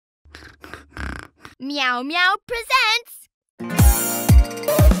Meow-meow presents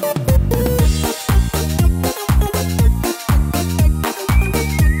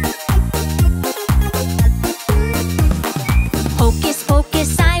Hocus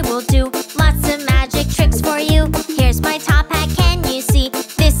Pocus, I will do lots of magic tricks for you. Here's my top hat, can you see?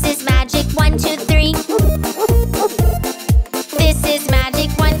 This is magic 1, 2, 3. This is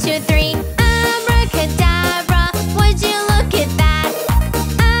magic 1, 2, 3. Abracadabra, would you look at that?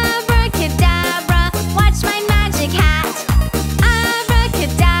 Abracadabra, watch my magic hat.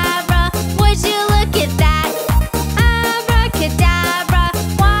 Abracadabra, would you look at that? Abracadabra,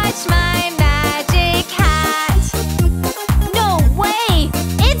 watch my magic hat. No way!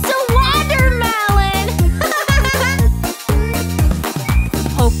 It's a watermelon!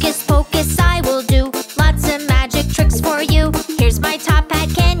 Hocus Pocus, I will do lots of magic tricks for you. Here's my top hat,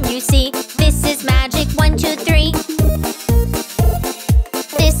 can you see? This is magic 1, 2, 3.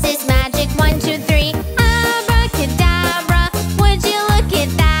 This is magic 1, 2, 3. Abracadabra, would you look at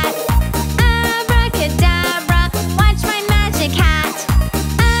that? Abracadabra, watch my magic hat.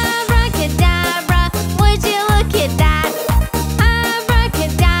 Abracadabra, would you look at that?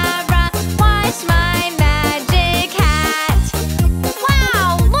 Abracadabra, watch my magic hat.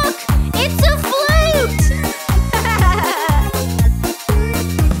 Wow, look! It's a flute!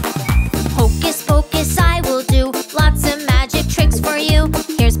 Hocus Pocus, I will do lots of magic tricks for you.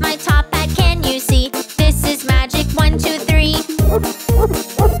 Here's my top hat, can you see? This is magic 1, 2, 3.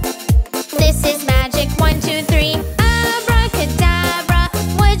 This is magic 1, 2, 3. Abracadabra,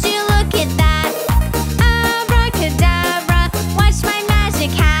 would you look at that? Abracadabra, watch my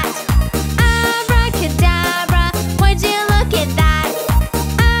magic hat. Abracadabra, would you look at that?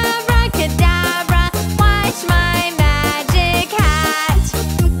 Abracadabra, watch my magic hat.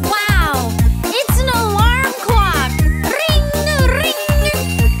 Wow, it's an alarm clock. Ring, ring.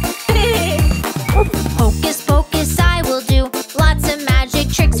 Hocus Pocus, I will do lots of magic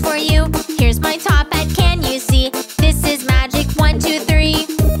tricks for you. Here's my top hat, can you see? This is magic 1, 2, 3.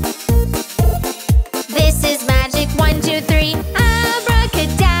 This is magic 1, 2, 3.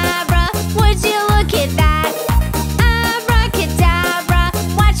 Abracadabra, would you look at that? Abracadabra,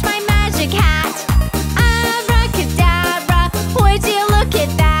 watch my magic hat. Abracadabra, would you look at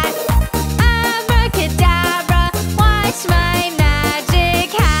that? Abracadabra, watch my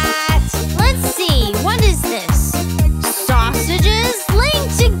magic hat. Let's see, what is this? Sausages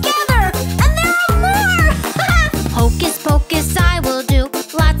linked together, and there are more! Hocus Pocus, I will do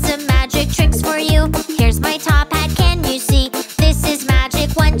lots of magic tricks for you. Here's my top hat, can you see? This is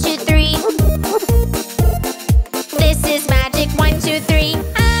magic 1, 2, 3. This is magic 1, 2, 3.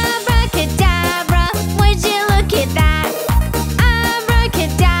 Abracadabra, would you look at that?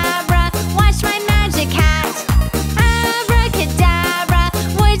 Abracadabra, watch my magic hat. Abracadabra,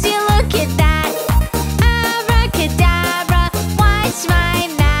 would you look at that? Abracadabra, watch my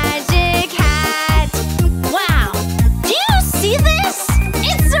magic hat. Wow, do you see this?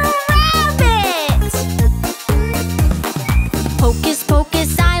 It's a rabbit! Hocus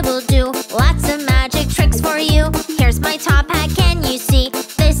Pocus, I will do lots of magic tricks for you. Here's my top hat, can you see?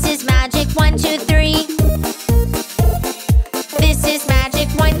 This is magic 1, 2, 3. This is magic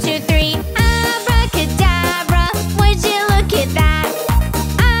 1, 2, 3. Abracadabra, would you look at that?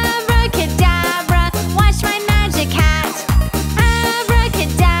 Abracadabra, watch my magic hat.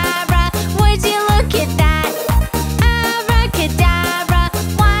 Abracadabra, would you look at that? Abracadabra,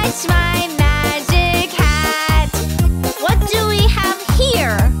 watch my magic hat. What do we have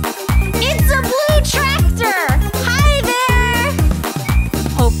here? It's a blue tractor! Hi there!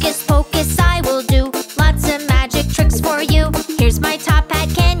 Hocus Pocus, I will do lots of magic tricks for you. Here's my top hat,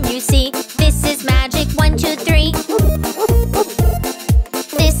 can you see? This is magic 1, 2, 3.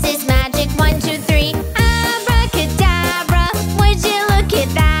 This is magic 1, 2, 3. Abracadabra, would you look at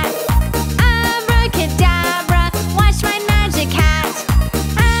that? Abracadabra, watch my magic hat.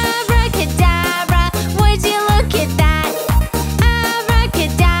 Abracadabra, would you look at that?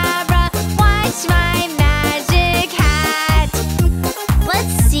 Abracadabra, watch my magic hat.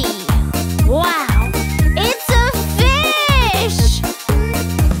 Let's see. Wow, it's a fish!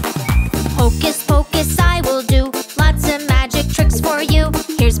 Hocus Pocus, I will do lots of magic tricks for you.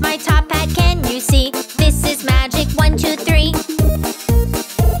 Here's my top